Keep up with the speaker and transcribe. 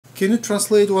Can you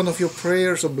translate one of your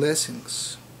prayers or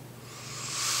blessings?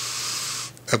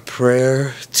 A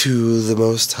prayer to the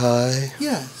Most High?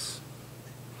 Yes.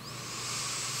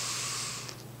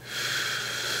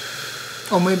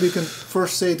 Or maybe you can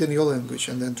first say it in your language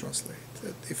and then translate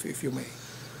it, if you may.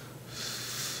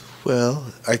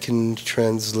 Well, I can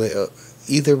translate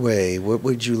either way. What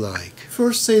would you like?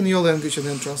 First say in your language and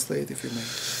then translate if you may.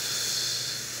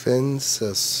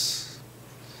 Fensas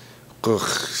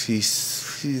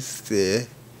Gochiste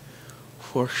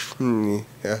Forschni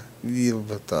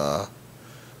Livata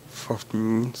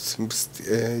Forschni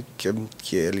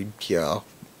𝗪𝗓𝗕𝗓𝗓𝗓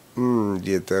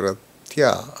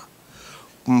Literatia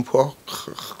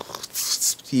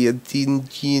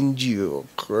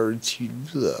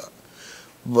𝗪𝗓𝗕𝗓𝗓𝗓𝗓𝗓𝗓𝗓𝗓𝗓𝗓𝗓𝗓𝗓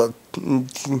but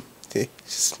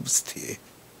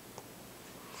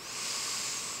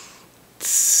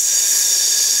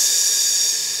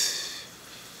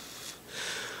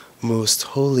Most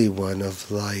Holy One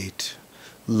of light,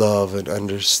 love, and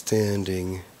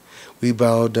understanding, we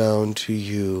bow down to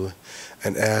you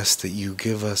and ask that you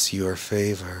give us your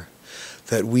favor,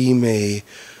 that we may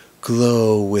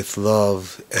glow with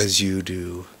love as you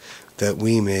do, that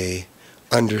we may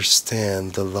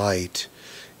understand the light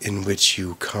in which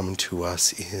you come to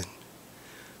us in.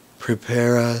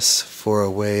 Prepare us for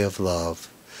a way of love.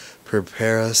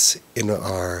 Prepare us in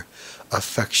our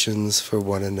affections for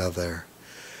one another.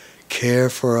 Care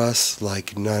for us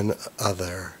like none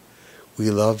other. We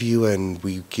love you and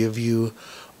we give you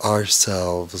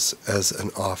ourselves as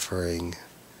an offering.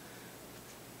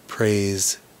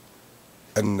 Praise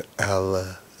and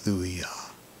Alleluia.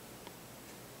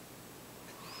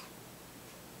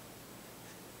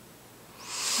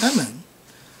 Amen.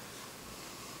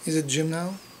 Is it Jim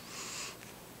now?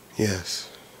 Yes.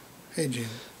 Hey, Jim.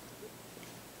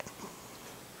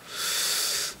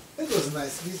 It was a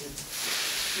nice visit.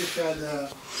 We had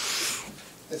a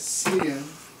Syrian